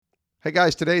Hey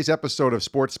guys, today's episode of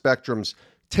Sports Spectrum's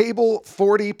Table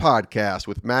 40 podcast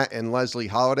with Matt and Leslie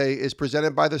Holiday is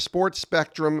presented by the Sports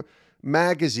Spectrum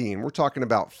magazine. We're talking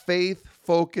about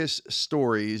faith-focused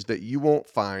stories that you won't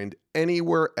find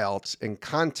anywhere else and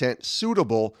content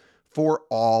suitable for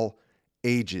all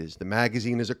ages. The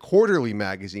magazine is a quarterly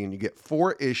magazine. You get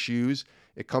 4 issues.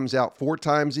 It comes out 4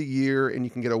 times a year, and you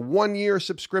can get a 1-year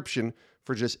subscription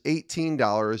for just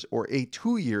 $18 or a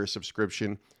 2-year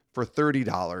subscription for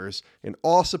 $30, and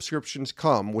all subscriptions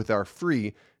come with our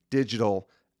free digital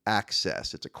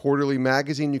access. It's a quarterly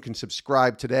magazine. You can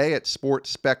subscribe today at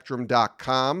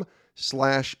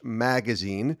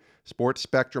sportspectrum.com/magazine,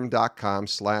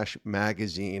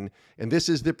 sportspectrum.com/magazine. And this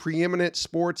is the preeminent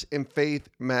sports and faith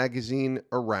magazine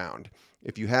around.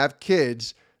 If you have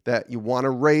kids that you want to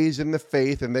raise in the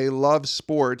faith and they love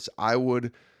sports, I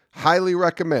would highly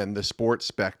recommend the Sports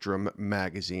Spectrum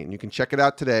magazine. You can check it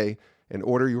out today and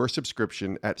order your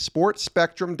subscription at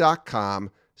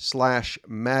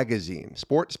sportspectrum.com/magazine,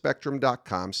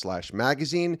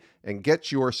 sportspectrum.com/magazine, and get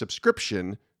your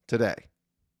subscription today.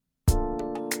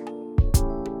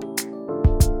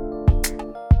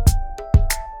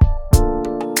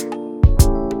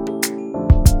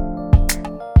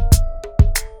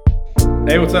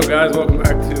 Hey, what's up, guys? Welcome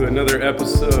back to another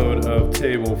episode of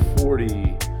Table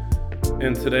 40.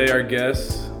 And today our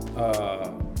guests,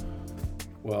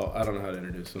 well, I don't know how to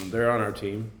introduce them. They're on our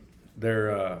team.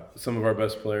 They're some of our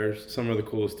best players, some of the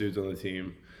coolest dudes on the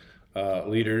team.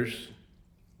 Leaders,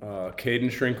 Caden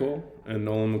Schrinkle and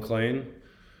Nolan McClain.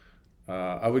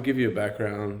 I would give you a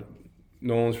background.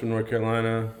 Nolan's from North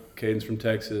Carolina. Caden's from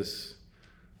Texas.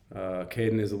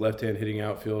 Caden is a left-hand hitting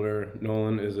outfielder.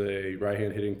 Nolan is a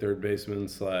right-hand hitting third baseman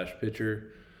 / pitcher.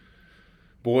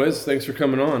 Boys, thanks for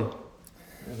coming on.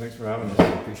 Yeah, thanks for having us.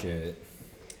 Appreciate it.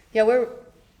 Yeah,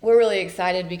 we're really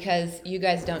excited because you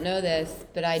guys don't know this,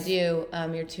 but I do.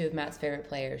 You're 2 of Matt's favorite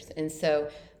players, and so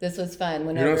this was fun.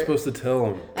 You're not supposed to tell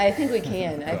them. I think we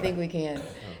can.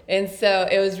 And so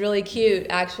it was really cute,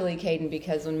 actually, Caden,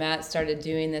 because when Matt started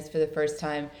doing this for the first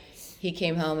time, he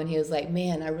came home and he was like,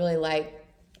 "Man, I really like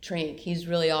Trink. He's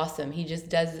really awesome. He just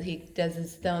does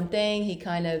his own thing. He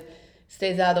kind of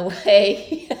stays out of the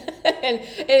way." and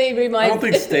he reminds. I don't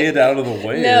think stayed out of the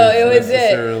way. No, it was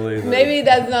it. Maybe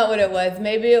that's not what it was.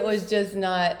 Maybe it was just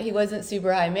not. He wasn't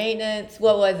super high maintenance.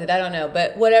 What was it? I don't know.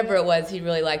 But whatever it was, he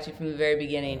really liked you from the very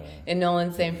beginning. And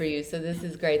Nolan, same for you. So this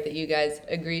is great that you guys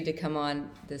agreed to come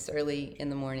on this early in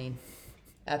the morning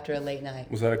after a late night.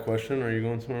 Was that a question? Are you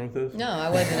going somewhere with this? No, I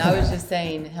wasn't. I was just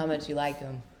saying how much you liked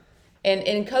him.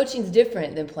 And coaching's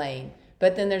different than playing,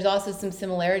 but then there's also some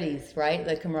similarities, right?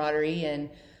 The camaraderie and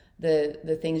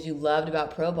the things you loved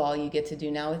about pro ball you get to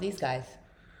do now with these guys.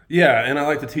 Yeah, and I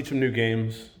like to teach them new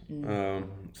games.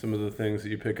 Some of the things that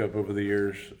you pick up over the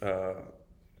years. That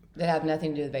have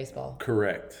nothing to do with baseball.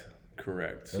 Correct.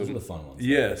 Those are the fun ones.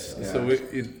 Yes. Yeah, So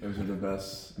those are the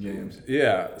best games.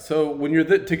 Yeah. So when you're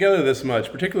together this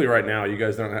much, particularly right now, you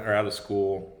guys are out of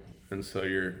school, and so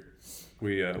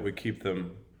we keep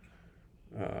them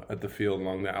at the field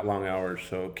long hours.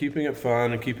 So keeping it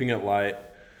fun and keeping it light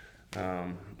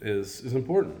is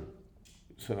important.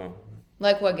 So.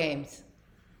 Like what games?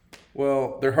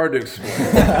 Well, they're hard to explain.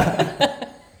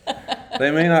 They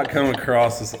may not come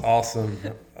across as awesome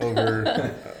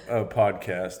over a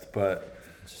podcast, but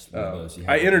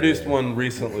I introduced one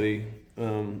recently.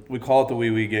 We call it the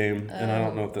Wee Wee game, and I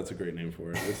don't know if that's a great name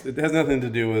for it. It has nothing to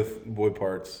do with boy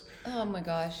parts. Oh my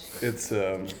gosh.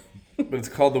 But it's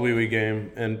called the Wee Wee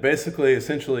game, and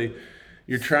essentially,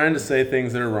 you're trying to say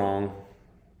things that are wrong,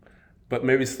 but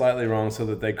maybe slightly wrong so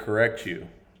that they correct you.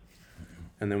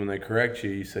 And then when they correct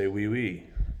you, you say wee wee.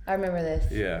 I remember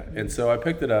this. Yeah, and so I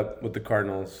picked it up with the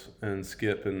Cardinals and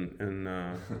Skip and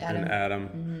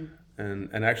Adam.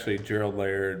 And actually Gerald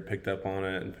Laird picked up on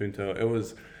it and Punto. It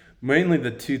was mainly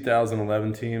the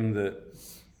 2011 team that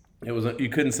you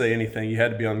couldn't say anything. You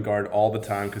had to be on guard all the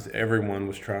time because everyone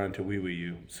was trying to wee wee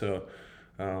you. So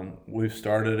we've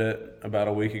started it about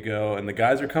a week ago, and the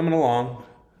guys are coming along.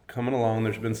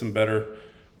 There's been some better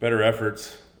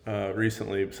efforts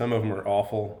recently. Some of them are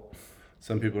awful.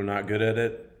 Some people are not good at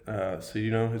it. So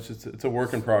it's a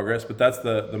work in progress. But that's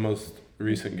the most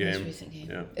recent game.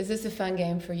 Yeah. Is this a fun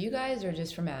game for you guys or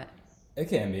just for Matt? It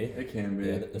can be.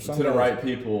 Yeah, to the right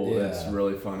people, it's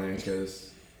really funny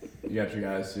because you got your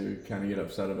guys who kind of get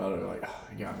upset about it, like, "Oh,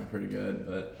 you got me pretty good."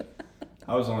 But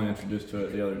I was only introduced to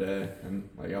it the other day, and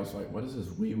I was like, "What is this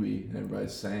wee wee?" And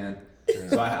everybody's saying.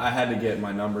 So I had to get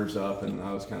my numbers up, and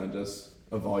I was kind of just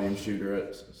a volume shooter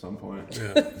at some point.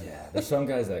 Yeah. There's some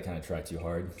guys that kind of try too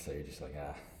hard, so you're just like,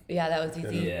 Yeah, that was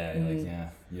easy. Yeah,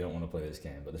 you don't want to play this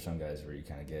game, but there's some guys where you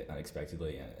kind of get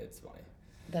unexpectedly, and it's funny.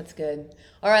 That's good.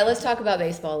 All right, let's talk about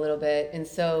baseball a little bit. And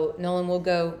so, Nolan, we'll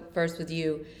go first with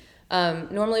you.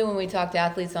 Normally, when we talk to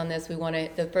athletes on this,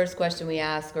 the first question we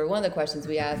ask, or one of the questions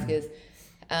we ask, is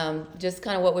just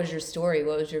kind of what was your story?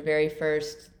 What was your very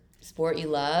first sport you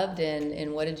loved,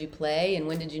 and what did you play, and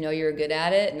when did you know you were good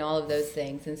at it, and all of those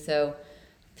things. And so,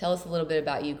 tell us a little bit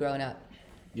about you growing up.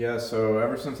 Yeah, so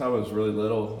ever since I was really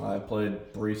little, I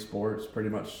played 3 sports pretty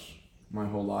much my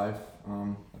whole life.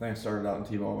 I think I started out in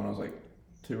T-ball when I was like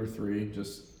 2 or 3,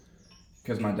 just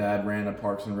because my dad ran a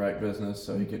Parks and Rec business,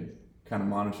 so he could kind of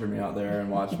monitor me out there and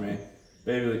watch me.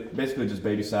 Basically just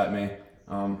babysat me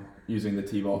using the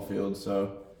T-ball field.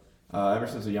 So ever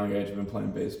since a young age, I've been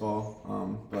playing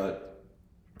baseball, but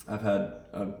I've had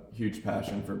a huge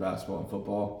passion for basketball and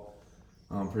football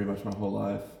pretty much my whole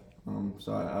life.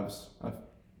 So I've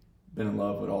been in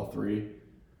love with all 3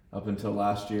 up until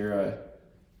last year. I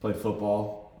played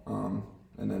football,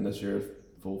 and then this year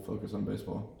full focus on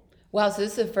baseball. Wow, so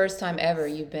this is the first time ever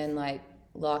you've been like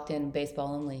locked in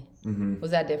baseball only. Mm-hmm.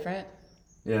 Was that different?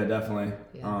 Yeah, definitely.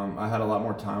 Yeah. I had a lot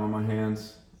more time on my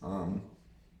hands, and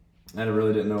I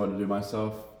really didn't know what to do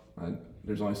myself.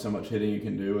 There's only so much hitting you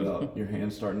can do without your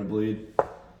hands starting to bleed.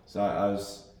 So I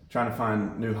was trying to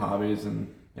find new hobbies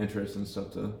and interests and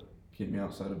stuff to keep me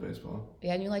outside of baseball.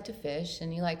 Yeah, and you like to fish,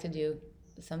 and you like to do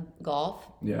some golf.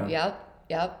 Yeah.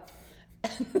 Yep.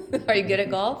 Are you good at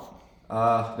golf?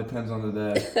 Depends on the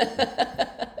day.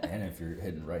 And if you're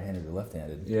hitting right-handed or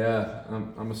left-handed. Yeah,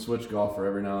 I'm a switch golfer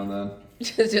every now and then.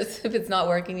 just if it's not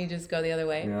working, you just go the other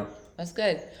way. Yeah. That's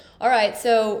good. All right,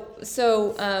 so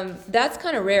that's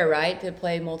kind of rare, right, to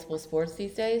play multiple sports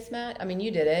these days, Matt? I mean,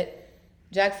 you did it.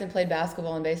 Jackson played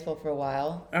basketball and baseball for a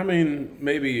while. I mean,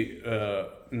 maybe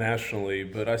nationally,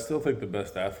 but I still think the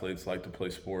best athletes like to play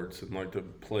sports and like to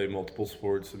play multiple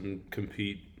sports and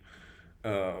compete.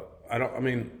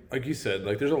 Like you said,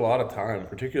 like there's a lot of time,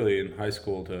 particularly in high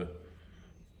school, to,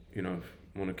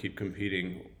 want to keep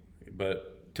competing.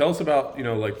 But tell us about,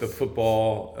 like the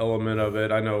football element of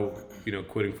it. I know,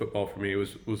 quitting football for me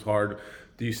was hard.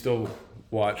 Do you still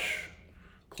watch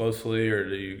closely, or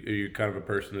are you kind of a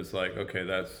person that's like, okay,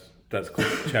 that's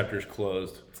chapter's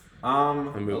closed,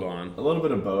 and move on? A little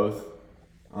bit of both.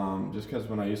 Just because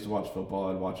when I used to watch football,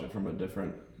 I'd watch it from a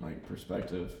different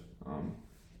perspective.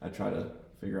 I try to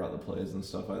figure out the plays and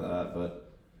stuff like that,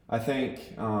 but I think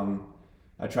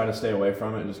I try to stay away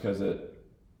from it just because it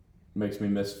makes me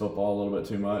miss football a little bit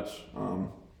too much.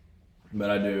 But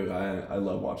I do. I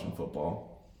love watching football.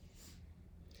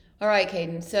 All right,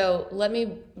 Caden. So let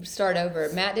me start over.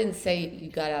 Matt didn't say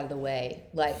you got out of the way,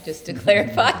 just to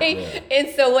clarify. Yeah.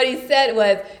 And so what he said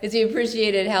is he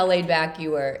appreciated how laid back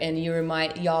you were, and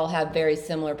y'all have very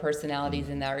similar personalities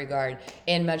in that regard,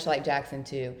 and much like Jackson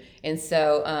too. And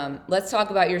so let's talk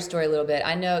about your story a little bit.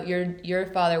 I know your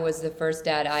father was the first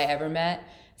dad I ever met,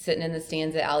 sitting in the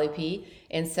stands at Alley P,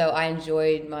 and so I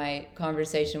enjoyed my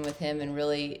conversation with him, and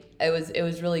really it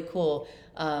was really cool.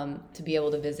 To be able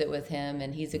to visit with him,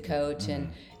 and he's a coach,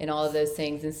 and all of those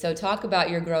things. And so talk about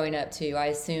your growing up too. I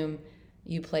assume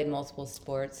you played multiple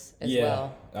sports as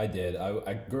well. Yeah, I did.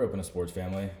 I grew up in a sports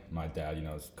family. My dad, is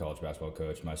a college basketball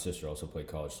coach. My sister also played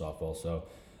college softball. So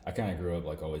I kind of grew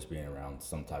up always being around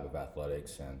some type of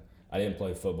athletics. And I didn't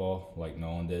play football like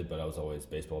Nolan did, but I was always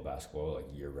baseball, basketball,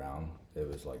 year round. It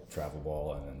was travel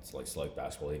ball, and then it's select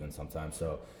basketball even sometimes.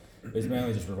 So it was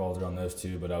mainly just revolved around those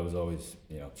two, but I was always,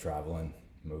 traveling,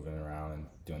 moving around and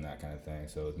doing that kind of thing.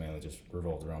 So it was mainly just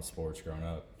revolved around sports growing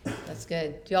up. That's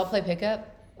good. Do y'all play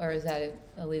pickup, or is that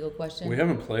a legal question? We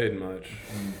haven't played much.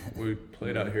 We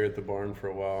played out here at the barn for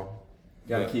a while.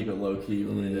 Gotta keep it low key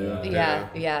when we do. Yeah.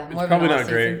 It's more probably of an not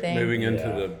great thing. moving into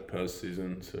the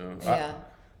postseason. So yeah.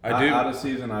 I do. Out of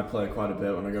season, I play quite a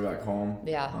bit when I go back home.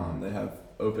 Yeah. They have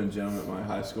open gym at my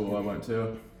high school I went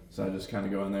to, so I just kind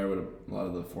of go in there with a lot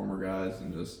of the former guys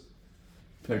and just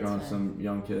pick on some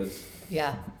young kids.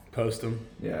 Yeah. Post them.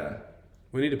 Yeah.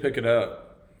 We need to pick it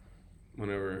up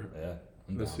whenever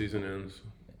the season ends.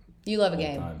 You love a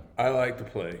game. I like to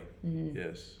play. Mm-hmm.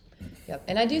 Yes. Yep.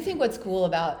 And I do think what's cool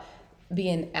about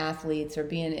being athletes or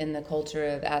being in the culture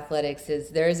of athletics is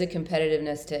there is a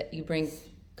competitiveness to you bring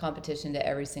competition to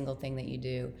every single thing that you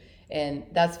do. And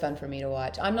that's fun for me to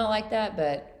watch. I'm not like that,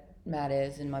 but Matt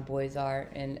is, and my boys are,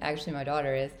 and actually my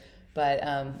daughter is. But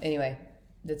anyway,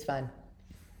 it's fun.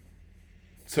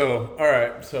 So, all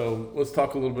right. So let's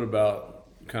talk a little bit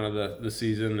about kind of the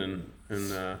season and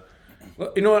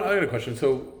you know what? I got a question.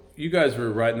 So you guys were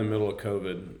right in the middle of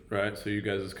COVID, right? So you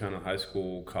guys' kind of high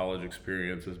school, college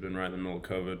experience has been right in the middle of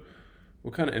COVID.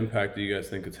 What kind of impact do you guys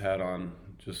think it's had on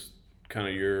just kind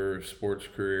of your sports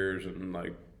careers, and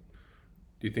like,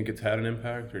 do you think it's had an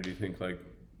impact, or do you think like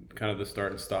kind of the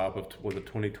start and stop of the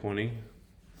 2020?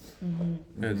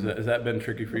 Mm-hmm. Has that been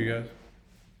tricky for you guys?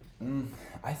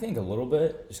 I think a little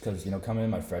bit, just because, coming in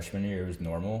my freshman year, it was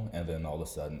normal, and then all of a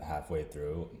sudden, halfway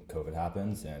through, COVID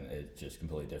happens, and it's just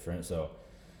completely different. So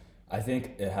I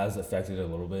think it has affected it a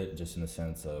little bit, just in the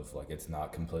sense of, like, it's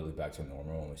not completely back to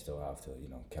normal, and we still have to,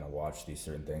 kind of watch these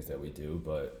certain things that we do.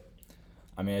 But,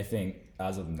 I mean, I think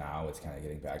as of now, it's kind of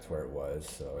getting back to where it was.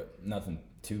 So nothing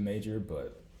too major,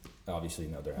 but obviously,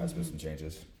 there has been some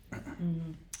changes.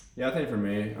 Mm-hmm. Yeah, I think for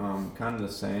me, kind of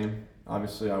the same.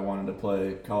 Obviously, I wanted to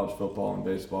play college football and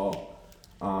baseball,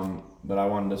 but I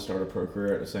wanted to start a pro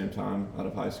career at the same time out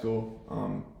of high school.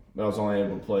 But I was only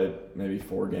able to play maybe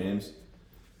 4 games,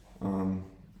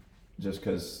 just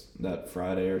because that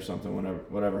Friday or something,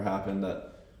 whatever happened,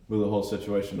 that blew the whole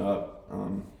situation up.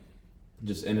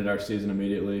 Just ended our season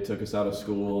immediately, took us out of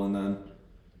school, and then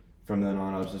from then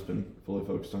on, I've just been fully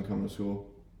focused on coming to school.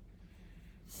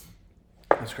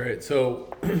 That's great.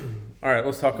 So, all right,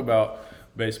 let's talk about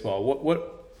baseball.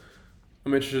 What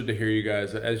I'm interested to hear you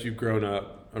guys, as you've grown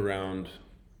up around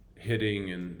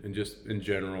hitting and just in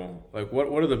general, like what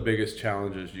are the biggest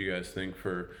challenges you guys think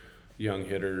for young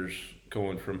hitters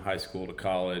going from high school to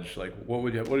college? Like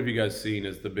what have you guys seen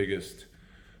as the biggest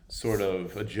sort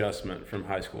of adjustment from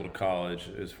high school to college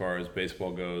as far as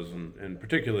baseball goes, and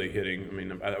particularly hitting? I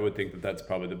mean, I would think that's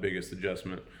probably the biggest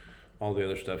adjustment. All the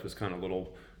other stuff is kind of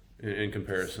little in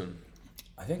comparison.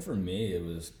 I think for me, it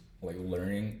was like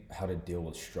learning how to deal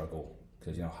with struggle,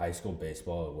 because high school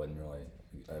baseball, it wasn't really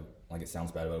like, it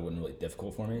sounds bad, but it wasn't really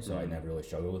difficult for me, so I never really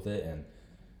struggled with it.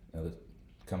 And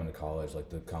coming to college, like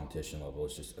the competition level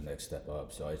is just the next step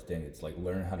up. So I think it's like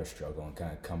learn how to struggle and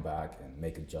kind of come back and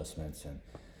make adjustments, and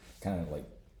kind of like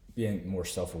being more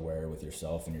self-aware with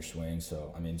yourself and your swing.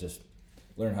 So I mean, just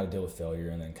learn how to deal with failure,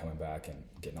 and then coming back and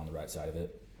getting on the right side of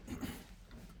it.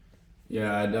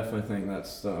 Yeah, I definitely think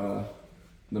that's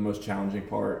the most challenging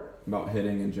part about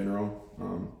hitting in general.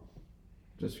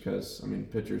 Just because, I mean,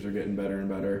 pitchers are getting better and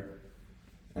better,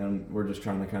 and we're just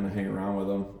trying to kind of hang around with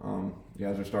them.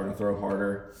 Guys are starting to throw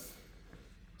harder.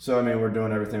 So, I mean, we're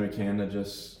doing everything we can to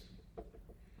just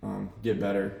get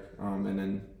better. And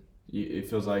then it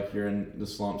feels like you're in the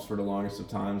slumps for the longest of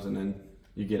times, and then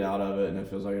you get out of it, and it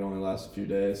feels like it only lasts a few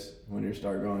days when you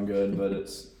start going good. But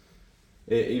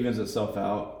it evens itself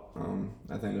out.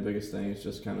 I think the biggest thing is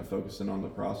just kind of focusing on the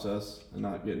process and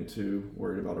not getting too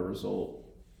worried about a result.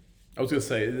 I was gonna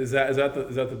say, is that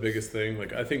the biggest thing?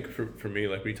 Like, I think for me,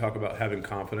 like, we talk about having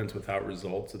confidence without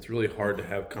results. It's really hard to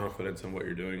have confidence in what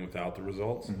you're doing without the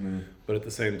results. Mm-hmm. But at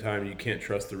the same time, you can't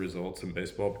trust the results in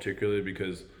baseball, particularly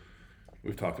because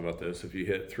we've talked about this. If you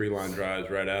hit 3 line drives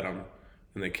right at them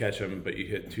and they catch them, but you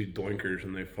hit 2 doinkers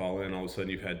and they fall in, all of a sudden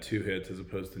you've had 2 hits as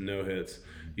opposed to no hits.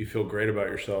 You feel great about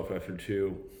yourself after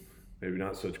 2, maybe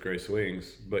not such great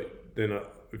swings. But then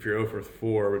if you're 0 for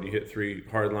 4 when you hit 3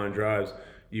 hard line drives,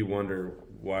 you wonder,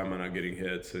 why am I not getting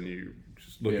hits? And you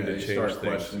just looking to change things. You start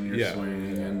questioning your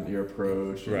swing and your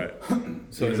approach. Right.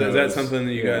 So is that something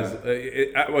that you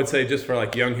guys, I would say, just for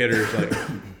like young hitters, like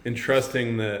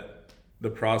entrusting the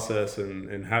process,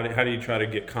 and how do you try to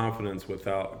get confidence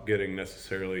without getting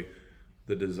necessarily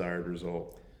the desired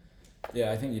result?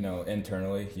 Yeah, I think,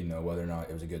 internally, whether or not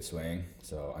it was a good swing.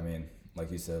 So, I mean, like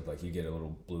you said, like you get a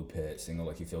little blue pit single,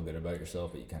 like you feel good about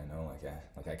yourself, but you kind of know,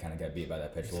 like I kind of got beat by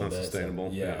that pitch a little bit. It's not sustainable.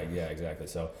 So, yeah, exactly.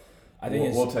 So I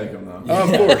think we'll take them though.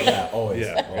 Oh, of course. Yeah, always.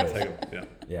 Yeah, always. Take them. Yeah.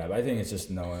 Yeah, but I think it's just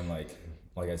knowing, like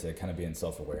I said, kind of being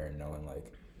self-aware and knowing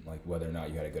like whether or not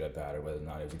you had a good at bat or whether or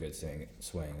not it was a good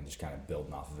swing, and just kind of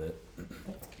building off of it.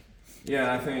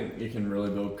 Yeah, I think you can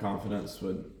really build confidence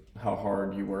with how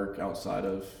hard you work outside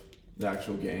of the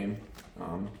actual game.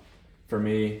 For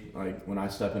me, like when I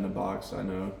step in the box, I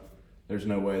know there's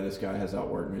no way this guy has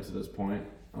outworked me to this point.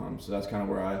 So that's kind of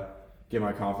where I get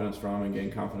my confidence from and gain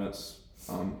confidence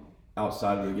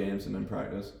outside of the games and in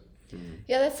practice.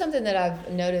 Yeah, that's something that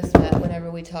I've noticed, Matt,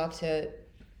 whenever we talk to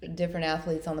different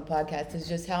athletes on the podcast, is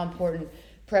just how important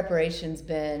preparation's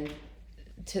been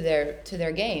to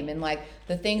their game, and like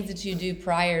the things that you do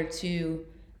prior to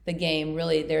the game,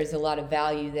 really there's a lot of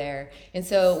value there. And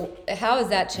so how has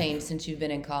that changed since you've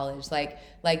been in college? Like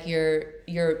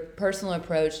your personal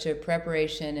approach to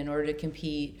preparation in order to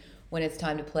compete when it's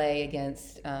time to play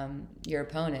against your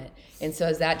opponent. And so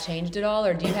has that changed at all?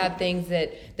 Or do you have things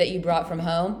that you brought from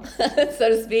home, so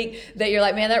to speak, that you're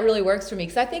like, man, that really works for me?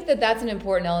 Because I think that that's an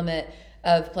important element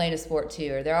of playing a sport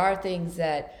too. Or there are things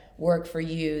that work for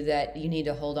you that you need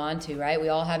to hold on to, right? We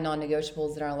all have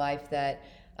non-negotiables in our life that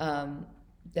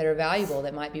are valuable,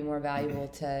 that might be more valuable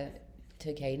to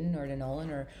Caden or to Nolan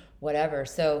or whatever.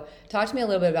 So talk to me a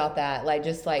little bit about that, like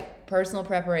just like personal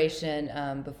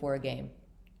preparation before a game.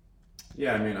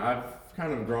 Yeah, I mean, I've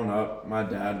kind of grown up. My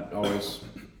dad always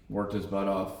worked his butt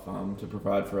off to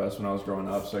provide for us when I was growing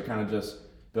up. So I kind of just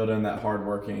built in that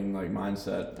hardworking like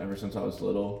mindset ever since I was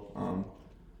little.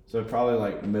 So probably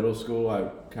like middle school, I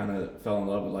kind of fell in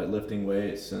love with like lifting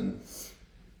weights and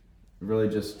really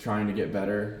just trying to get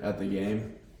better at the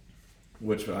game,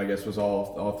 which I guess was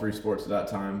all three sports at that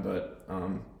time. But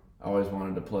I always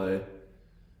wanted to play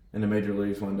in the major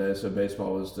leagues one day, so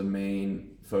baseball was the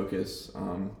main focus.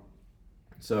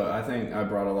 So I think I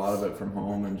brought a lot of it from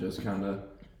home and just kind of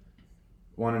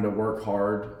wanted to work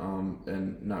hard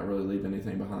and not really leave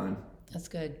anything behind. That's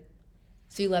good.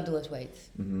 So you love to lift weights.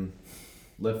 Mm-hmm.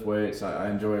 Lift weights. I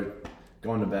enjoy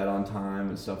going to bed on time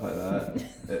and stuff like that.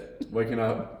 Waking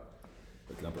up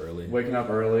early.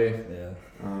 Yeah.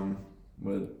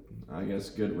 With, I guess,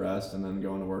 good rest and then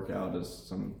going to work out is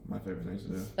some of my favorite things to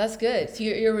do. That's good. So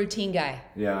you're a routine guy.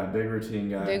 Yeah, big routine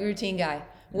guy.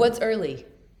 What's early?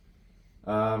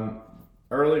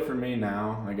 Early for me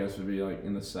now, I guess, would be like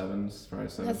in the 7s, probably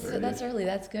 7:30. That's early.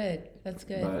 That's good.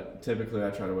 But typically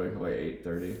I try to wake up like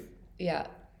 8:30. Yeah.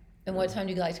 And what time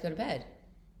do you like to go to bed?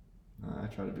 I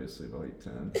try to be asleep by like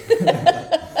 10.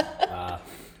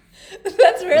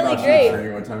 That's really great.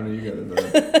 Sure what time do you go to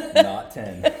bed? Not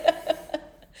 10.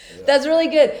 That's really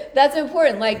good. That's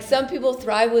important. Like some people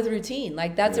thrive with routine.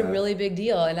 Like that's a Yeah. really big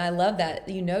deal. And I love that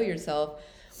you know yourself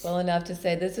well enough to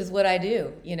say, this is what I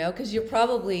do, you know, because you're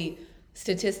probably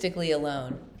statistically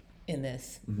alone in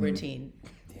this routine.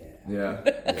 Yeah.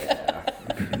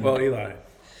 Well,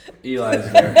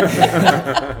 Eli's there.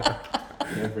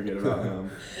 Can't forget about him.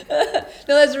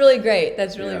 No, that's really great.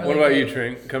 That's really, Yeah. really What about great. you,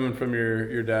 Trink? Coming from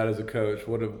your dad as a coach,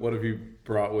 what have you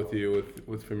brought with you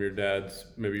with from your dad's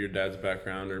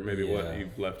background, or maybe what Yeah.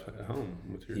 you've left at home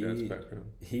with your dad's background?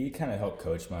 He kind of helped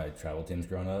coach my travel teams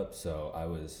growing up, so I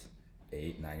was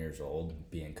 8-9 years old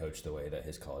being coached the way that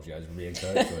his college guys were being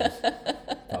coached was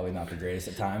probably not the greatest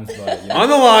at times, but you know, On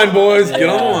the line, boys, get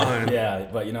on the line. Yeah,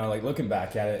 but you know, like looking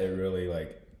back at it, it really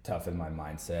like toughened my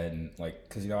mindset and like,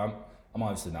 cause you know, I'm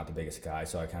obviously not the biggest guy,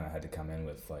 so I kind of had to come in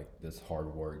with like this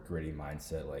hard work, gritty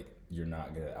mindset, like you're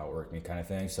not gonna outwork me kind of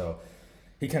thing. So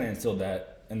he kind of instilled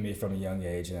that in me from a young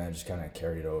age, and I just kind of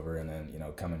carried it over. And then, you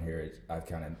know, coming here, I've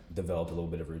kind of developed a little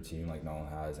bit of routine like Nolan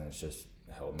has, and it's just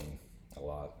helped me a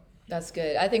lot. That's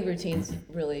good. I think routine's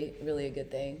really, really a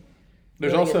good thing.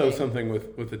 There's Really good also thing. something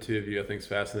with the two of you I think is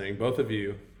fascinating. Both of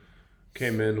you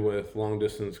came in with long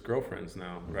distance girlfriends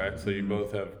now, right? So you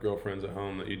both have girlfriends at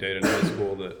home that you dated in high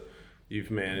school that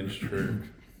you've managed for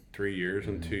 3 years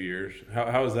and 2 years.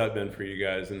 How has that been for you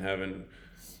guys, and having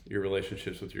your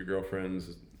relationships with your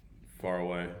girlfriends far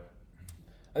away?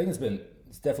 I think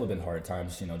it's definitely been hard at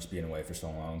times, you know, just being away for so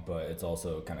long, but it's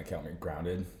also kind of kept me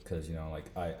grounded because, you know, like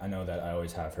I know that I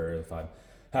always have her if I'm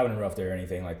having a rough day or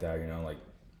anything like that, you know, like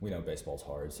we know baseball's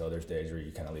hard, so there's days where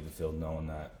you kind of leave the field knowing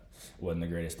that wasn't the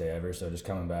greatest day ever. So just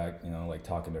coming back, you know, like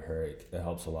talking to her, it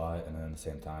helps a lot. And then at the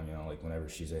same time, you know, like whenever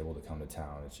she's able to come to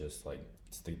town, it's just like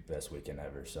it's the best weekend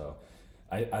ever. So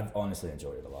I've honestly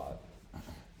enjoyed it a lot.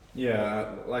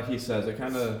 Yeah, like he says,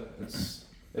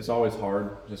 it's always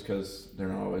hard just because they're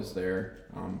not always there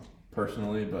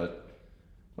personally, but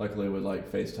luckily with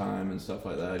like FaceTime and stuff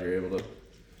like that, you're able to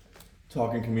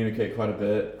talk and communicate quite a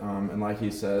bit. And like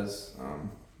he says,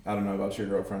 I don't know about your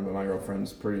girlfriend, but my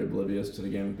girlfriend's pretty oblivious to the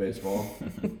game of baseball.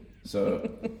 So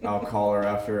I'll call her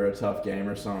after a tough game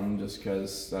or something just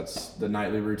because that's the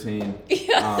nightly routine.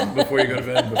 Before you go to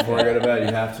bed? Before I go to bed,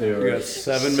 you have to. You got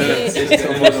 7 minutes. It's It's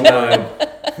almost 9.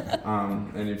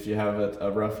 And if you have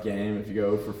a rough game, if you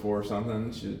go for 4 or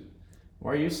something,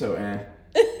 why are you so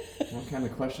What kind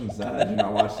of question is that? Did you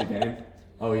not watch the game?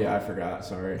 Oh yeah, I forgot.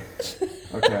 Sorry.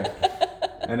 Okay.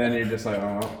 And then you're just like,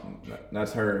 oh,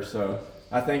 that's her. So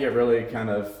I think it really kind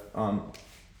of,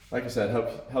 like I said,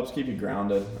 helps keep you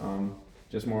grounded.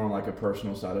 Just more on like a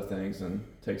personal side of things, and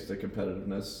takes the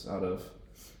competitiveness out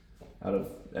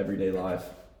of everyday life.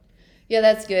 Yeah,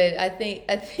 that's good. I think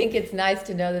it's nice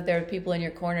to know that there are people in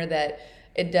your corner that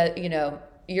it does, you know,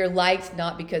 you're liked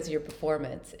not because of your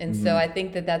performance. And so I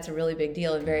think that that's a really big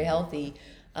deal and very healthy,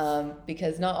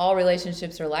 because not all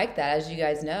relationships are like that, as you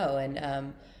guys know.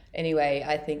 And anyway,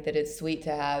 I think that it's sweet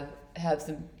to have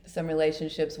some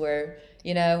relationships where,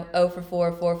 you know, 0 for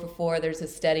 4, 4 for 4, there's a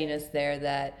steadiness there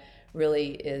that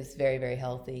really is very, very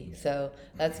healthy. So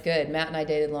that's good. Matt and I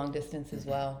dated long distance as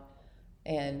well.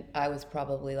 And I was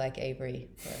probably like Avery.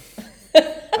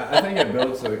 I think it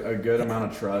builds a good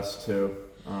amount of trust too.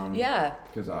 Yeah.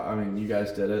 Because, I mean, you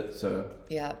guys did it, so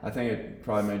Yeah. I think it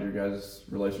probably made your guys'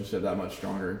 relationship that much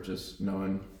stronger, just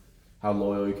knowing how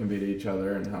loyal you can be to each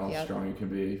other and how strong you can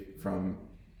be from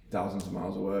thousands of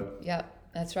miles away. Yep,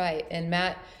 that's right. And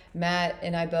Matt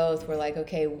and I both were like,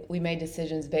 okay, we made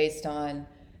decisions based on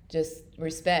just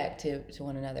respect to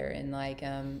one another. And like,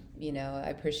 you know, I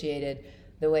appreciated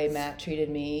the way Matt treated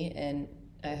me, and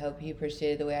I hope he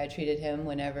appreciated the way I treated him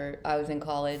whenever I was in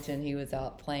college and he was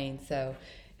out playing. So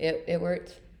it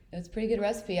worked. It was a pretty good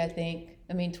recipe, I think.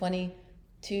 I mean,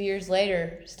 22 years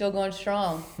later, still going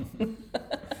strong.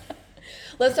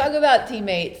 Let's talk about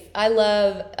teammates. I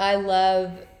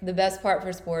love the best part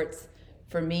for sports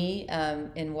for me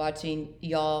in watching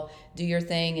y'all do your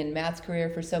thing and Matt's career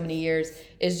for so many years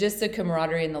is just the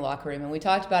camaraderie in the locker room. And we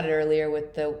talked about it earlier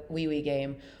with the wee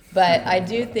game. But I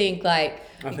do think I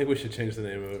think we should change the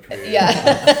name of it for you.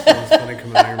 Yeah. Sounds funny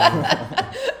coming out of your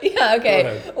mouth. Yeah,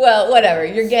 okay. Well, whatever.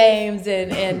 Your games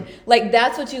and like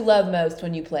that's what you love most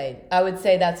when you played. I would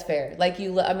say that's fair. Like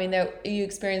you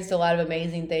experienced a lot of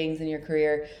amazing things in your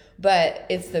career, but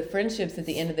it's the friendships at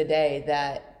the end of the day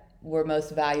that were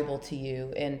most valuable to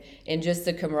you and just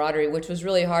the camaraderie, which was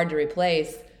really hard to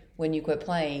replace when you quit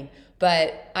playing.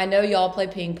 But I know y'all play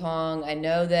ping pong. I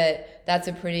know that that's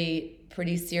a pretty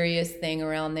serious thing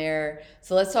around there.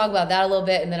 So let's talk about that a little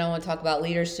bit, and then I want to talk about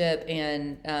leadership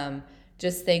and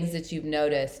just things that you've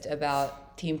noticed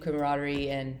about team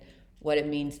camaraderie and what it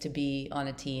means to be on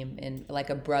a team and like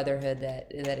a brotherhood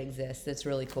that exists. That's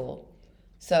really cool.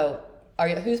 So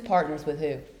who's partners with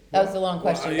who? That was a long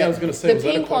question. I was going to say, the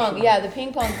ping pong. Yeah, the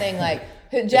ping pong thing. Like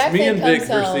Jackson it's me and Vic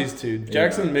versus home. these two.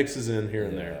 Jackson mixes in here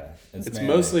and there. It's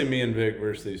mostly me and Vic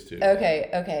versus these two.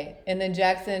 Okay. And then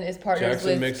Jackson is partners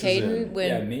with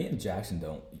Caden. Me and Jackson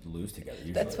don't lose together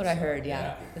usually. That's what I heard,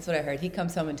 yeah. That's what I heard. He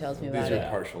comes home and tells me about it. These are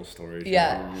partial stories.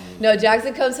 Yeah. No,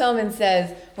 Jackson comes home and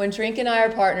says, when Trink and I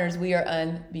are partners, we are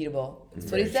unbeatable.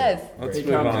 That's what he says. He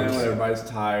comes in when everybody's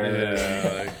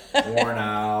tired, worn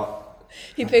out.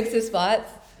 He picks his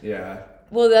spots. Yeah.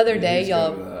 Well, the other day,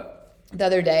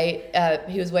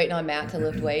 he was waiting on Matt to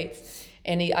lift weights.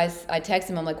 And I texted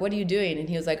him, I'm like, what are you doing? And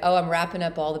he was like, oh, I'm wrapping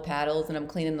up all the paddles and I'm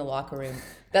cleaning the locker room.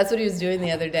 That's what he was doing the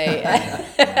other day.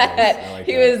 Nice.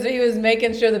 He was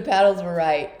making sure the paddles were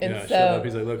right. And I showed up.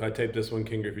 He's like, look, I taped this one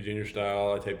King Griffey Jr.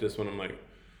 style. I taped this one. I'm like,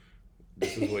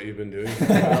 this is what you've been doing?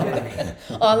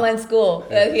 Online school.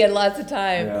 He had lots of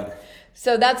time. Yeah.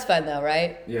 So that's fun though,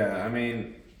 right? Yeah, I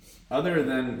mean, other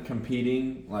than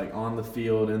competing, like on the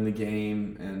field, in the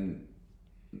game, and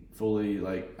fully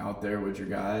like out there with your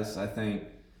guys, I think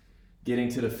getting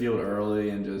to the field early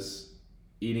and just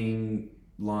eating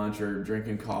lunch or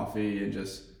drinking coffee and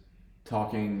just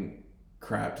talking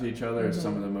crap to each other is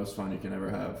some of the most fun you can ever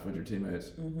have with your teammates.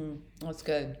 Mm-hmm. That's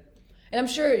good. And I'm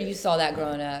sure you saw that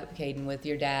growing up, Caden, with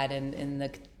your dad and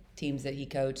the teams that he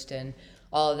coached and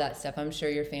all of that stuff. I'm sure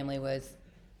your family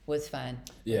was fun.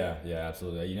 Yeah,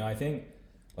 absolutely. You know, I think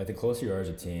like the closer you are as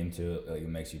a team too, like it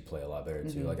makes you play a lot better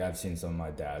too. Like I've seen some of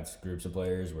my dad's groups of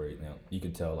players where you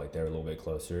could tell like they're a little bit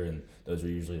closer, and those are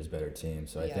usually his better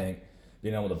teams. So I think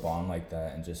being able to bond like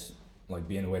that and just like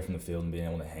being away from the field and being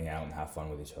able to hang out and have fun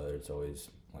with each other, it always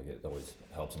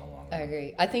helps in the long run. I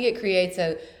agree. I think it creates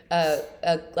a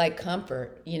like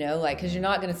comfort, like because you're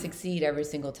not going to succeed every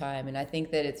single time, and I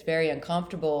think that it's very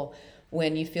uncomfortable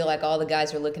when you feel like all the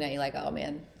guys are looking at you like, oh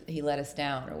man, he let us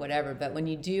down or whatever. But when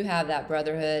you do have that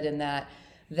brotherhood and that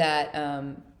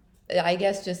I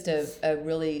guess just a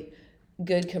really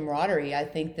good camaraderie, I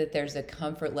think that there's a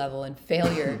comfort level in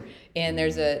failure and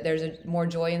there's a more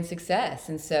joy in success.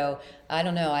 And so I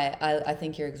don't know, I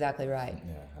think you're exactly right.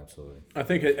 Yeah, absolutely. I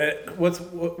think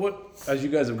what as you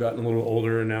guys have gotten a little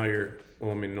older and now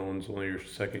Nolan's only your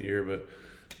second year, but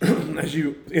as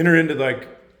you enter into like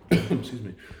excuse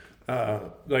me,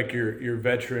 like your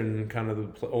veteran kind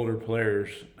of the older players,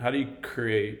 how do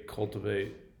you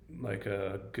cultivate like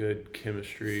a good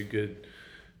chemistry, good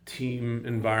team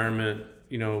environment?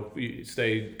 You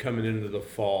stay coming into the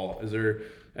fall. Is there,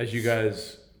 as you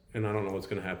guys, and I don't know what's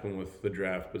going to happen with the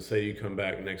draft, but say you come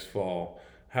back next fall,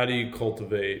 how do you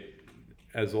cultivate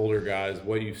as older guys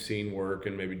what you've seen work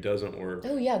and maybe doesn't work?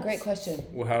 Oh yeah, great question.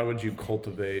 Well, how would you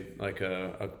cultivate like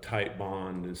a tight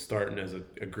bond and starting as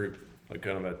a group, like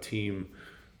kind of a team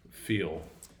feel?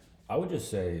 I would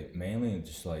just say mainly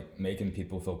just like making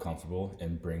people feel comfortable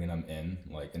and bringing them in,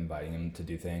 like inviting them to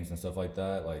do things and stuff like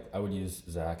that. Like I would use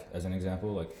Zach as an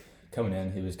example. Like coming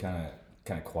in, he was kind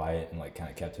of quiet and like kind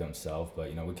of kept to himself.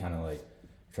 But we kind of like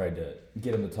tried to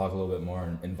get him to talk a little bit more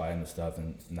and invite him to stuff.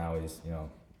 And now he's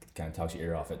kind of talks your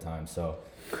ear off at times. So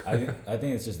I think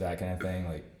it's just that kind of thing.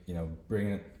 Like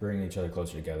bringing each other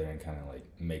closer together and kind of like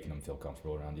making them feel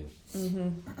comfortable around you.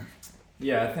 Mm-hmm.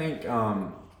 Yeah, I think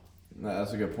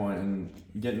that's a good point. And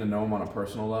getting to know them on a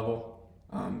personal level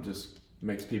just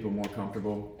makes people more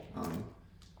comfortable.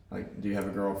 Like, do you have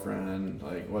a girlfriend?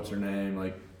 Like, what's her name?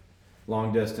 Like,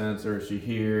 long distance, or is she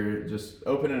here? Just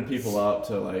opening people up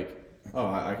to like, oh,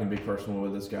 I can be personal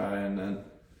with this guy,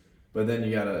 but then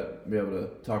you gotta be able to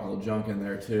talk a little junk in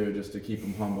there too, just to keep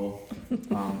them humble.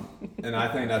 And I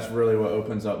think that's really what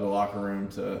opens up the locker room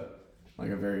to like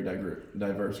a very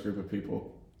diverse group of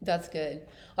people. That's good.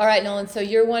 All right, Nolan, so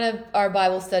you're one of our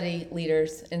Bible study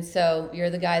leaders, and so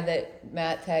you're the guy that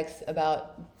Matt texts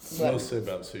about what? Mostly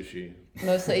about sushi.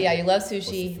 Mostly, yeah, you love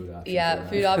sushi.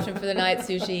 Food option For the night,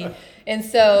 sushi. And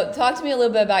so talk to me a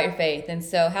little bit about your faith. And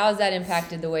so how has that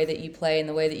impacted the way that you play and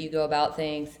the way that you go about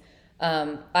things?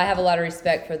 I have a lot of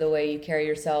respect for the way you carry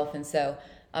yourself, and so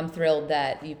I'm thrilled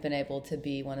that you've been able to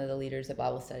be one of the leaders at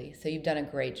Bible study. So you've done a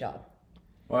great job.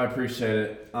 Well, I appreciate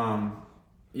it.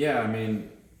 Yeah, I mean,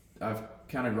 I've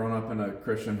kind of grown up in a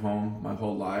Christian home my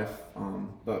whole life,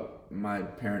 but my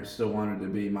parents still wanted to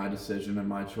be my decision and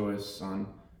my choice on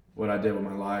what I did with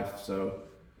my life. So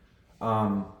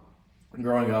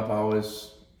growing up, I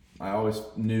always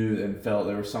knew and felt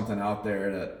there was something out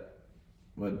there that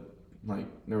would, like,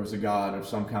 there was a God of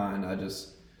some kind. I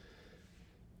just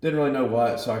didn't really know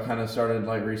what, so I kind of started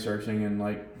like researching and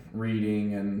like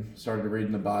reading and started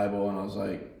reading the Bible, and I was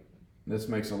like, this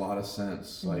makes a lot of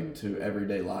sense, like, to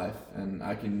everyday life, and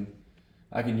I can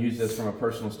use this from a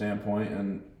personal standpoint.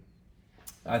 And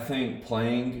I think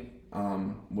playing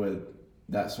with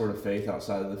that sort of faith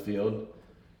outside of the field,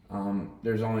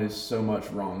 there's only so much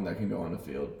wrong that can go on the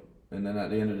field, and then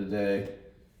at the end of the day,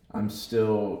 I'm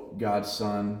still God's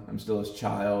son. I'm still his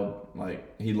child.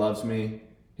 Like, he loves me.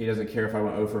 He doesn't care if I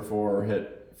went 0 for 4 or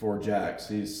hit 4 jacks.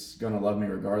 He's going to love me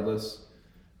regardless.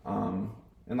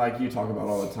 And like you talk about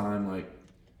all the time, like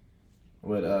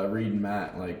with Reed and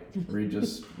Matt, like Reed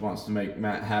just wants to make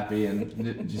Matt happy. And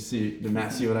did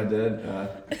Matt see what I did?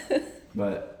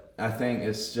 But I think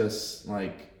it's just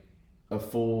like a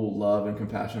full love and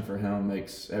compassion for him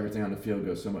makes everything on the field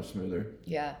go so much smoother.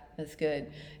 Yeah, that's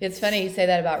good. It's funny you say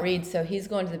that about Reed. So he's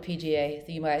going to the PGA.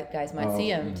 So you guys might see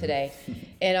him today.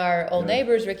 And our old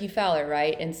neighbor is Ricky Fowler,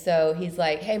 right? And so he's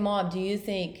like, hey, Mom, do you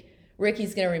think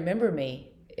Ricky's going to remember me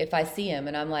if I see him?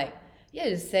 And I'm like, yeah,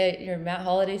 just say you're Matt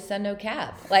Holliday's son, no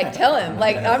cap. Like, tell him,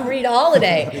 like, I'm Reed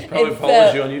Holiday. He probably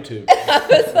follows you on YouTube. I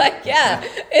was like, yeah.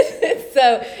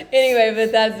 So anyway,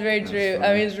 but that's very true. That's,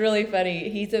 I mean, it's really funny.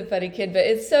 He's a funny kid, but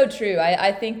it's so true.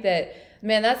 I think that,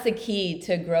 man, that's the key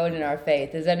to growing in our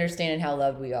faith, is understanding how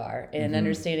loved we are, and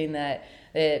understanding that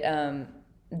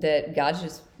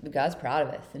God's proud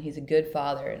of us, and he's a good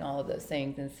father and all of those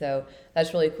things. And so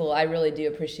that's really cool. I really do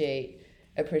appreciate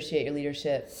your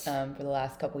leadership for the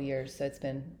last couple of years. So it's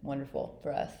been wonderful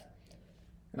for us.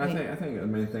 And I think the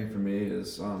main thing for me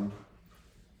is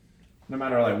no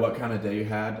matter like what kind of day you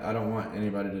had, I don't want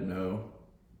anybody to know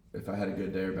if I had a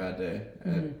good day or bad day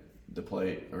at the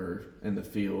plate or in the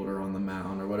field or on the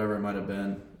mound or whatever it might have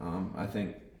been. I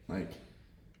think like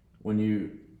when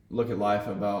you look at life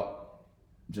about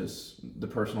just the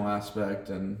personal aspect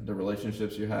and the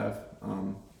relationships you have,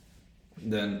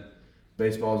 then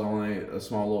baseball is only a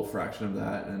small little fraction of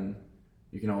that, and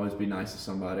you can always be nice to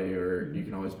somebody, or you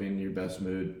can always be in your best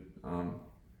mood.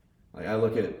 Like, I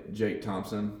look at Jake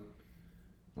Thompson,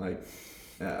 like,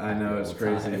 I know it's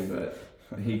crazy, but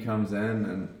he comes in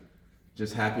and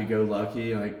just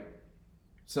happy-go-lucky, like,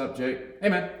 what's up, Jake? Hey,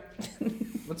 man,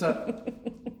 what's up?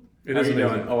 It How is you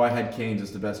amazing. doing? Oh, I had Cane's.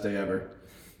 It's the best day ever.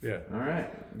 Yeah. All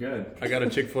right, good. I got a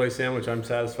Chick-fil-A sandwich. I'm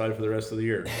satisfied for the rest of the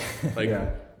year. Like,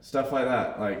 yeah, stuff like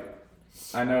that. Like,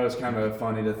 I know it's kind of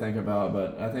funny to think about,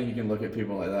 but I think you can look at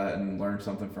people like that and learn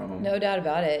something from them. No doubt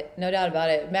about it. No doubt about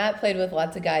it. Matt played with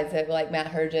lots of guys that, like Matt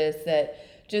Hergis,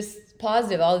 that just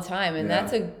positive all the time, and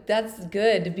that's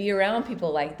good to be around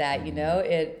people like that. You know,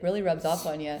 it really rubs off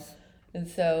on you. And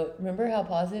so, remember how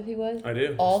positive he was? I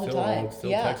do. All the Still, time. I'll still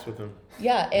Yeah. text with him.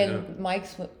 Yeah, and Mike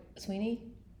Sweeney.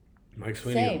 Mike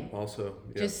Sweeney Same. also.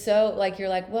 Yeah. Just so, like, you're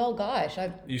like, well, gosh,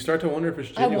 You start to wonder if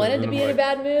it's I genuine. wanted to and be I'm in a like,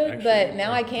 bad mood, actually, but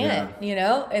now I can't, you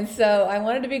know? And so I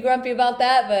wanted to be grumpy about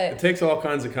that, It but takes all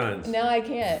kinds of kinds. now I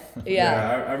can't.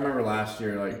 I remember last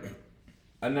year, like,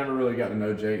 I never really got to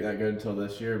know Jake that good until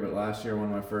this year, but last year, one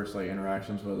of my first, like,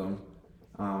 interactions with him,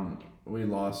 we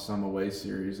lost some away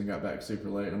series and got back super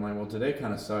late. I'm like, well, today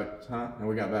kind of sucked, huh? And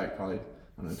we got back probably,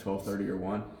 I don't know, 12:30 or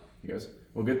 1. He goes,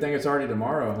 well, good thing it's already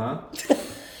tomorrow, huh?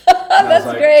 That's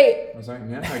great. I was like,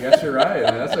 yeah, I guess you're right.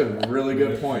 That's a really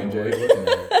good point, Jake.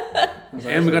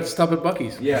 And we got to stop at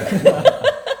Buc-ee's. Yeah.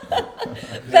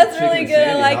 That's really good.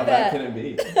 good. I like How that. bad can it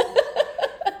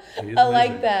be? I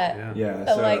like that. Yeah,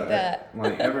 I like that.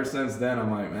 Like ever since then,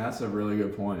 I'm like, man, that's a really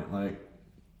good point. Like,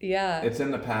 Yeah. it's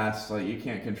in the past. Like, you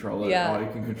can't control it. Yeah. All you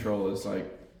can control is like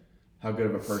how good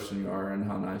of a person you are and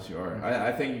how nice you are.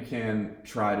 I think you can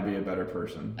try to be a better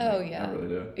person. Oh, Like, yeah. I really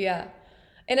do. Yeah.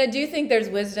 And I do think there's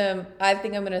wisdom. I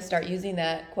think I'm going to start using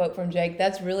that quote from Jake.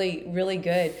 That's really, really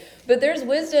good. But there's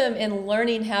wisdom in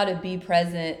learning how to be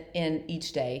present in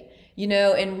each day,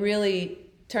 and really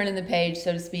turning the page,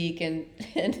 so to speak. And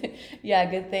yeah,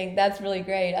 good thing. That's really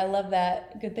great. I love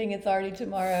that. Good thing it's already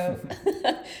tomorrow,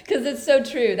 because it's so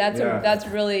true. That's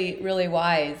really, really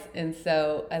wise. And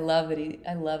so I love that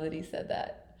he said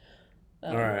that.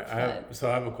 All right. I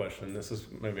have a question. This is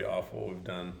maybe off what we've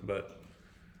done, but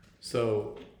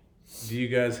so do you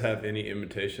guys have any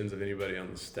imitations of anybody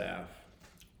on the staff?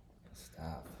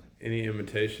 Any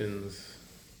imitations?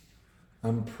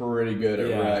 I'm pretty good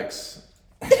at Rex.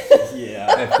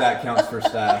 Yeah. If that counts for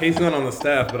staff. He's not on the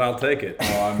staff, but I'll take it.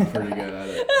 Oh, I'm pretty good at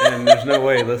it. And there's no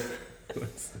way. Let's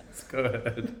go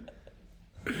ahead.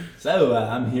 So,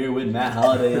 I'm here with Matt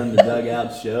Holliday on the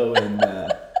Dugout Show,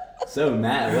 and so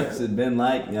Matt, what's it been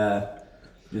like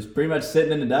just pretty much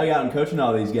sitting in the dugout and coaching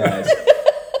all these guys?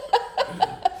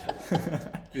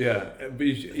 Yeah, but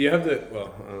you have to.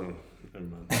 Well, never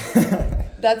mind.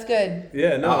 That's good.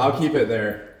 Yeah, no, I'll keep it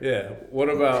there. Yeah. What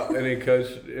about any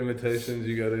coach imitations?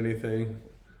 You got anything?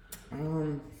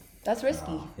 That's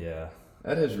risky. Yeah.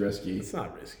 That is risky. It's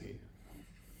not risky.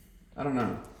 I don't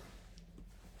know.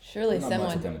 Surely Not much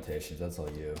someone. with imitations. That's all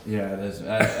you. Yeah, it is.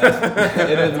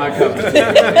 It is my cup of tea.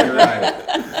 You're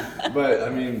right. But I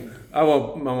mean, I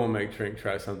won't make Trink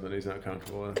try something he's not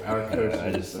comfortable with. our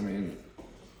coaches. I mean,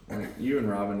 like you and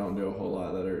Robin don't do a whole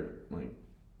lot that are like.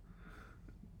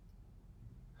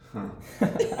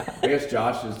 I guess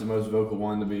Josh is the most vocal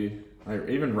one to be. Like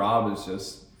even Rob is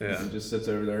just. Yeah. He just sits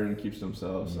over there and keeps to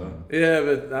himself. So. Yeah,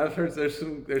 but I've heard there's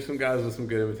some guys with some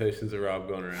good imitations of Rob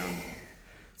going around.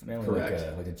 It's mainly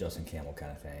Correct. like a Justin Campbell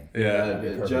kind of thing.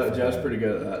 Yeah. Josh's pretty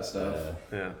good at that stuff.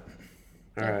 Yeah.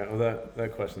 All right. Well,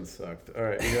 that question sucked. All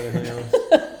right. You got anything else?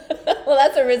 Well,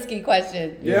 that's a risky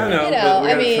question. Yeah, I know. But we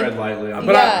I gotta mean, tread lightly on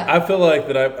But that. Yeah. I feel like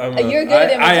that I'm You're good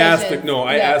at I asked imitations.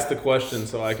 I Yeah. asked the question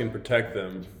so I can protect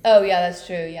them. Oh yeah, that's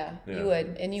true. Yeah, Yeah. you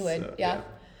would, and you would. So, yeah. yeah.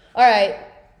 All right.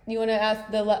 You want to ask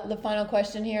the final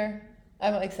question here?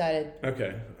 I'm excited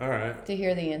Okay. All right. to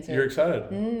hear the answer. You're excited.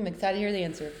 I'm excited to hear the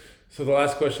answer. So the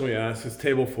last question we asked is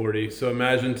table 40. So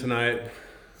imagine tonight.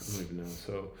 I don't even know.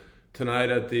 So tonight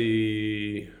at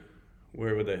the.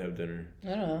 Where would they have dinner? I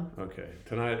don't know. Okay.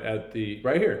 Tonight at the.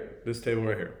 Right here. This table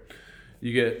right here.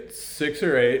 You get 6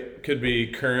 or 8. Could be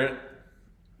current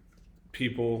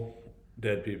people,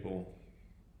 dead people.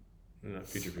 Not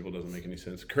future people doesn't make any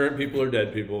sense. Current people or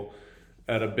dead people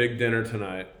at a big dinner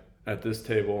tonight at this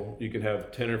table. You could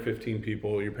have 10 or 15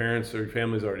 people. Your parents or your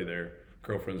family's already there.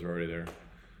 Girlfriends are already there.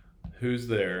 Who's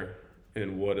there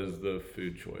and what is the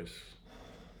food choice?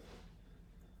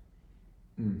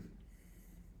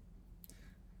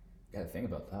 Gotta think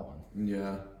about that one.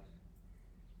 Yeah.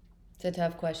 It's a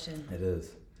tough question. It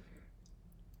is.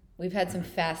 We've had some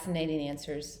fascinating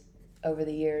answers over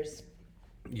the years.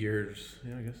 Years.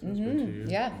 Yeah, I guess that's been 2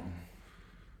 years. Yeah.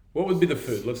 What would be the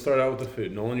food? Let's start out with the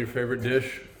food. Nolan, your favorite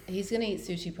dish? He's gonna eat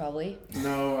sushi probably.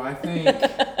 No, I think.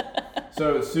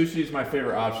 So sushi is my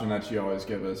favorite option that you always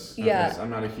give us. Yeah. Because I'm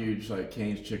not a huge like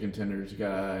Cane's chicken tenders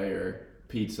guy or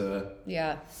pizza.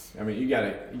 Yeah. I mean, you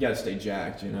gotta stay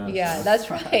jacked, you know. Yeah, So, that's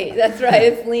right. That's right.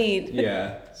 It's lean.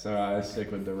 yeah. So I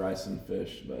stick with the rice and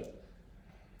fish, but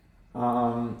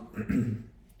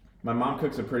my mom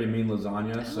cooks a pretty mean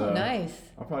lasagna, Oh, so nice.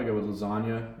 I'll probably go with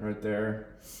lasagna right there,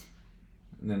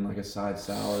 and then like a side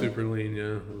salad. Super lean,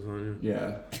 yeah. Lasagna.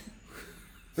 Yeah.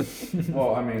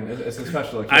 Well, I mean, it's a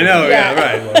special I occasion. know, Yeah. yeah,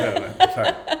 right. Well, no,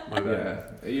 sorry. My bad.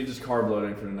 Yeah, you're just carb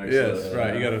loading for the next Yes, day.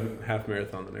 right. You got a half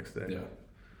marathon the next day. Yeah.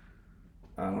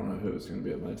 I don't know who's going to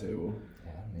be at my table.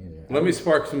 Yeah, neither. Let me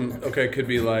spark some. Okay, could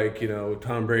be like,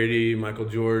 Tom Brady, Michael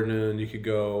Jordan. You could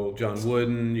go John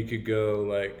Wooden. You could go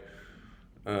like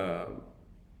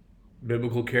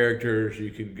biblical characters.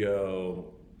 You could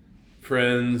go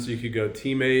friends. You could go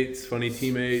teammates, funny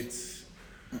teammates.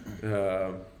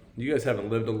 You guys haven't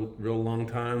lived a real long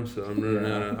time, so I'm running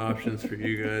out of options for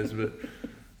you guys. But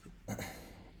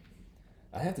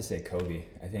I have to say Kobe.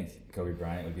 I think Kobe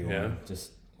Bryant would be Yeah. one.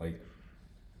 Just like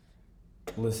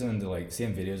listening to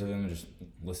seeing videos of him, and just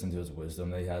listening to his wisdom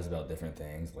that he has about different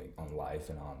things, like on life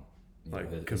and on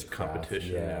his craft.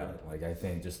 competition. Yeah. Like I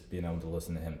think just being able to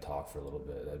listen to him talk for a little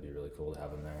bit, that'd be really cool to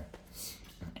have him there.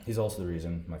 He's also the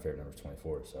reason my favorite number is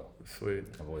 24. So Sweet.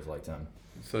 I've always liked him.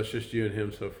 So it's just you and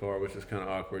him so far, which is kind of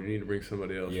awkward. You need to bring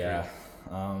somebody else. Yeah.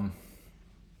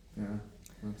 Yeah.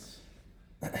 That's.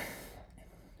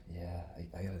 Yeah,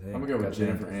 I gotta think. I'm gonna go with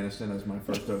Jennifer Aniston as my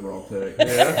first overall pick.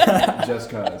 Yeah. Just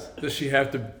cause. Does she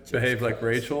have to behave like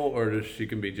Rachel, or does she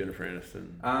can be Jennifer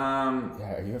Aniston? Yeah,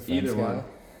 are you a Friends either guy? one.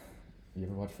 You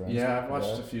ever watch Friends? Yeah, I've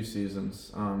watched a few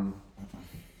seasons.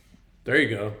 There you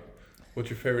go. What's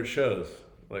your favorite shows?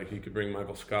 Like you could bring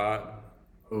Michael Scott.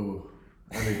 Ooh,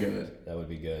 that'd be good. That would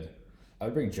be good. I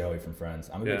would bring Joey from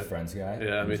Friends. I'm a Yeah. big Friends guy.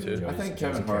 Yeah, me too. I think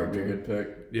Kevin Hart would be a good pick.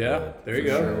 Yeah, there you For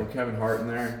go. sure. Kevin Hart in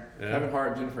there. Yeah. Kevin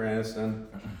Hart, Jennifer Aniston.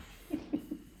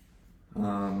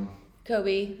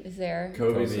 Kobe is there.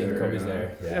 Kobe's there. Kobe's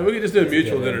there. Yeah, we could just do a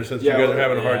mutual dinner since you guys are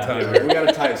having a hard time. We got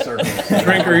a tight circle.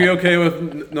 Trink, are you okay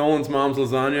with Nolan's mom's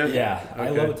lasagna? Yeah, I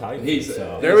Okay. love Italian food, He's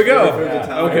so There we go.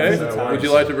 Yeah. Okay. So Would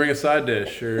you like to bring a side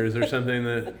dish, or is there something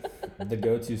that? the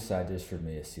go-to side dish for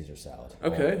me is Caesar salad.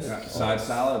 Okay. Always. Yeah, side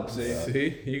salad. See.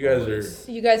 See, you guys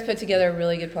are. You guys put together a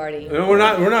really good party. No, we're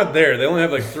not there. They only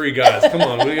have like 3 guys. Come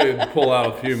on, we got to pull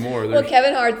out a few more. Well, There's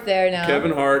Kevin Hart's there now.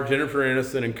 Kevin Hart, Jennifer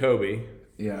Aniston, and Kobe.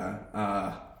 Yeah.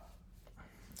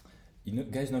 You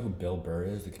guys know who Bill Burr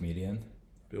is, the comedian?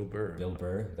 Bill Burr. Bill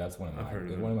Burr, that's one of my heard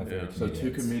of him. one of my favorite Yeah. So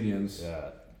comedians. 2 comedians. Yeah,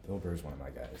 Bill Burr's one of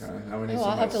my guys. Okay. Now we need Oh,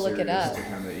 I'll have to look it up.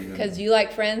 Because Because you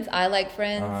like Friends, I like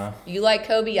Friends. Uh-huh. You like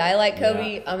Kobe, I like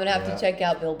Kobe. Yeah. I'm gonna have Yeah. to check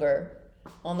out Bill Burr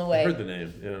on the I heard way the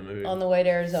name. Yeah, maybe. on the way to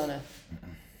Arizona.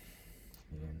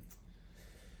 Yeah.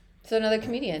 So another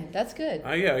comedian. That's good.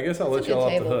 Yeah, I guess I'll let That's a y'all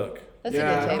good off the table. hook. That's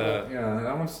yeah, a good table. yeah,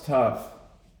 that one's tough.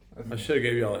 I should have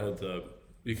gave y'all a heads up.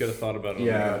 You could have thought about it when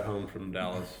Yeah. you got home from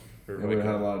Dallas. Or Yeah, we had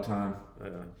a lot of time.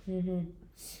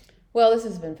 Well, this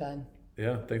has been fun.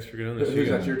 Yeah, thanks for doing this. Who's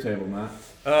at your table, Matt?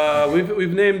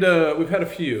 We've named we've had a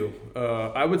few.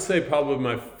 I would say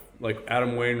probably like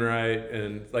Adam Wainwright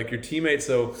and like your teammates.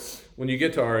 So when you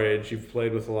get to our age, you've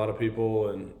played with a lot of people,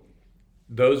 and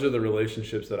those are the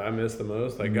relationships that I miss the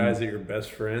most. Like guys that you're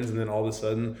best friends, and then all of a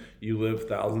sudden you live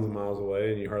thousands of miles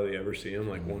away, and you hardly ever see them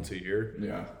like once a year.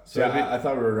 Yeah. So So I mean- I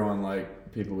thought we were going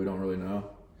like people we don't really know.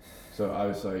 So I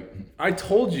was like, I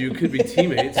told you it could be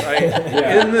teammates.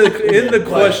 In the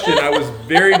question, I was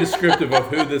very descriptive of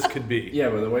who this could be. yeah,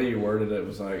 but the way you worded it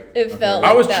was like. It felt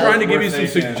I was That trying to give we're you some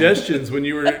thinking- suggestions when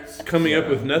you were coming up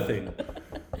with nothing.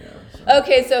 Yeah, so.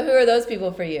 Okay, so who are those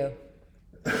people for you?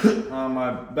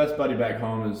 My best buddy back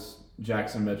home is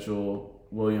Jackson Mitchell,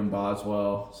 William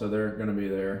Boswell. So they're going to be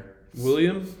there.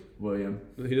 William? William.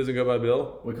 He doesn't go by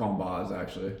Bill? We call him Boz,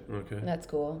 actually. Okay. That's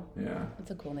cool. Yeah.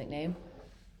 That's a cool nickname.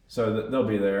 So they'll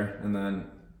be there. And then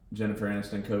Jennifer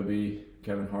Aniston, Kobe,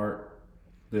 Kevin Hart,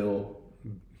 Bill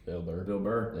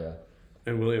Burr. Yeah.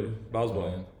 And William Boswell.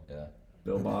 William. Yeah.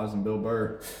 Bill Boz and Bill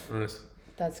Burr. Nice.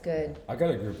 That's good. I got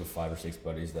a group of 5 or 6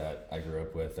 buddies that I grew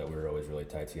up with that we were always really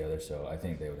tight together, so I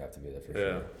think they would have to be there for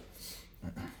Yeah.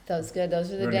 sure. That's good.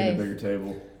 Those are the We're going to need a days. bigger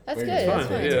table. That's good. It's That's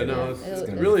fine. fine. Yeah,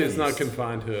 no, it's not feast.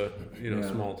 confined to a Yeah.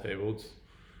 small table. It's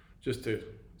just to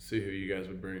see who you guys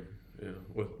would bring. Yeah,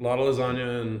 with a lot of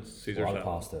lasagna and A Caesar lot of salad.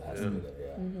 pasta has Yeah. to be there,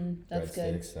 yeah. That's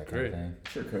good. Breadsticks, that kind Great. of thing.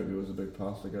 Sure, Kobe was a big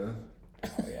pasta guy.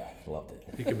 Oh yeah, loved it.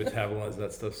 He can metabolize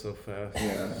that stuff so fast.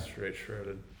 Yeah. Straight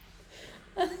shredded.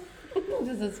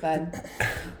 This is fun.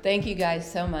 Thank you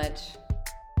guys so much.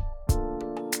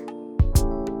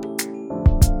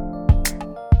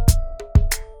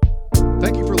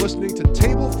 Thank you for listening to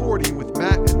Table 40 with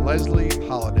Matt and Leslie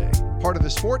Holiday, part of the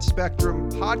Sports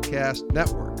Spectrum Podcast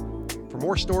Network. For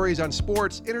more stories on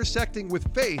sports intersecting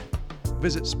with faith,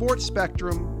 visit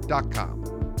sportsspectrum.com.